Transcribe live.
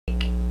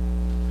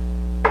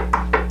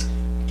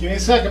Give me a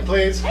second,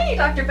 please. Hey,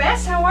 Dr.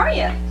 Bass, how are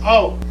you?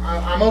 Oh,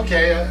 I'm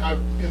okay. I'm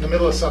in the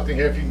middle of something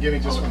here. If you can give me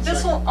just one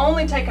This second. will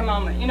only take a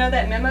moment. You know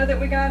that memo that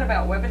we got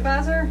about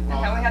WebAdvisor and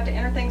how we have to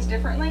enter things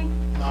differently?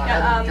 No, I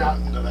haven't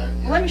gotten to that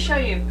yet. Let me show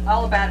you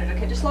all about it,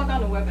 okay? Just log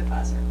on to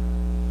WebAdvisor,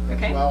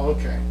 okay? Well,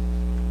 okay.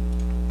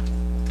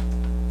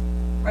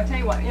 I'll tell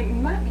you what, it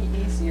might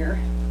be easier.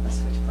 Let's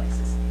switch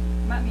places.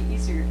 It might be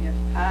easier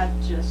if I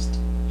just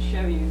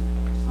show you.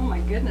 Oh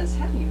my goodness,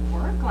 how do you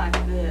work like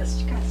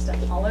this? You got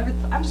stuff all over.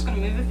 I'm just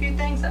going to move a few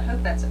things. I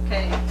hope that's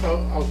okay.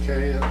 Oh,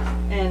 okay.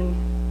 And,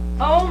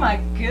 oh my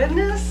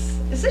goodness,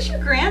 is this your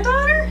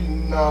granddaughter?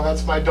 No,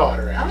 that's my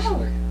daughter,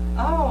 actually.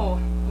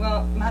 Oh,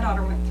 well, my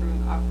daughter went through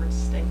an awkward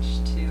stage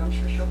too. I'm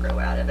sure she'll grow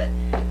out of it.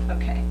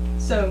 Okay,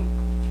 so,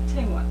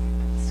 tell you what,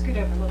 scoot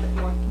over a little bit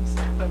more. Let me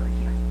step over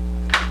here.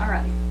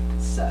 Alright,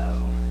 so,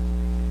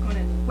 going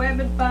into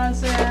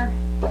WebAdvisor,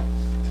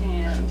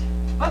 and,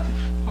 oh,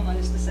 hold on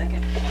just a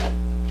second.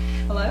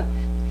 Hello?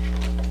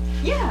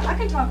 Yeah, I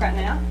can talk right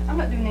now. I'm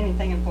not doing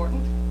anything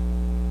important.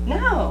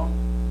 No.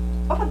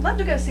 Oh, I'd love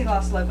to go see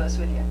Los Lobos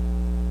with you.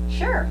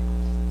 Sure.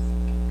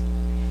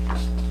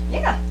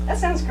 Yeah, that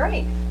sounds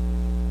great.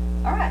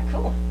 All right,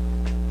 cool.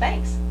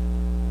 Thanks.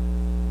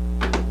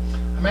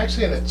 I'm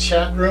actually in a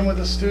chat room with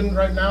a student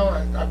right now.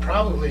 I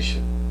probably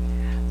should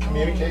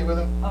communicate with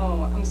him.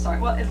 Oh, I'm sorry.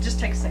 Well, it'll just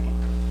take a second.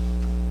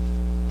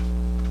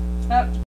 Oh.